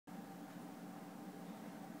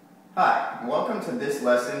Hi, and welcome to this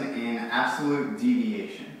lesson in absolute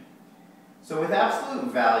deviation. So with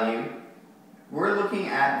absolute value, we're looking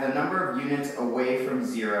at the number of units away from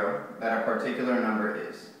zero that a particular number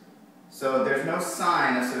is. So there's no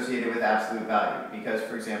sign associated with absolute value because,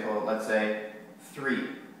 for example, let's say 3.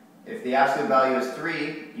 If the absolute value is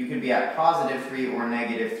 3, you can be at positive 3 or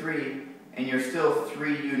negative 3, and you're still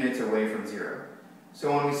 3 units away from 0.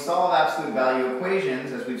 So when we solve absolute value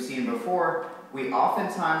equations, as we've seen before, we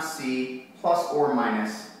oftentimes see plus or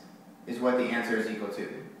minus is what the answer is equal to.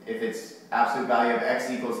 If it's absolute value of x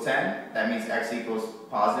equals 10, that means x equals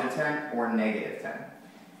positive 10 or negative 10.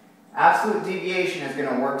 Absolute deviation is going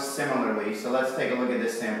to work similarly, so let's take a look at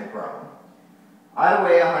this sample problem. I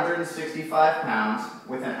weigh 165 pounds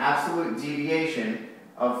with an absolute deviation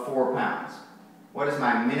of 4 pounds. What is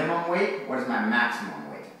my minimum weight? What is my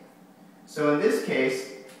maximum weight? So in this case,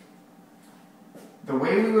 the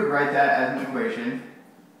way we would write that as an equation,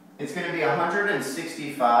 it's going to be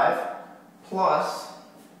 165 plus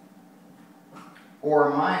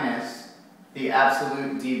or minus the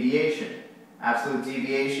absolute deviation. Absolute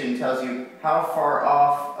deviation tells you how far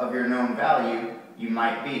off of your known value you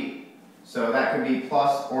might be. So that could be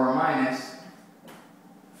plus or minus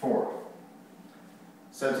 4.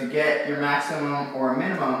 So to get your maximum or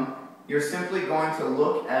minimum, you're simply going to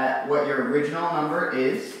look at what your original number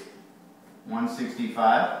is,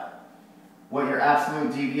 165, what your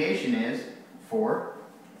absolute deviation is, 4,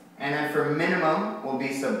 and then for minimum we'll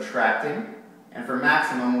be subtracting, and for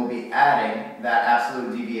maximum we'll be adding that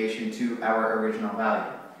absolute deviation to our original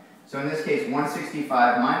value. So in this case,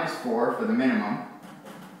 165 minus 4 for the minimum.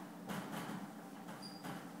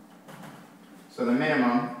 So the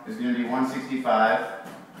minimum is going to be 165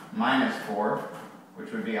 minus 4,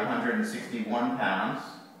 which would be 161 pounds.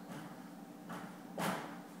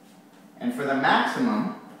 And for the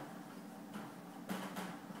maximum,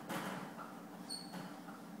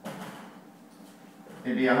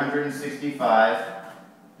 it'd be 165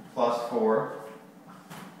 plus 4,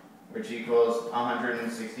 which equals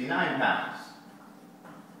 169 pounds.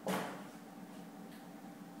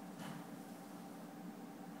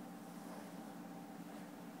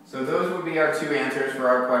 So those would be our two answers for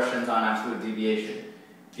our questions on absolute deviation.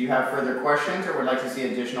 If you have further questions or would like to see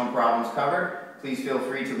additional problems covered, please feel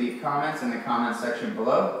free to leave comments in the comments section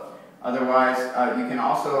below. Otherwise, you can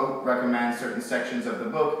also recommend certain sections of the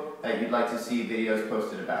book that you'd like to see videos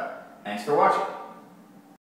posted about. Thanks for watching.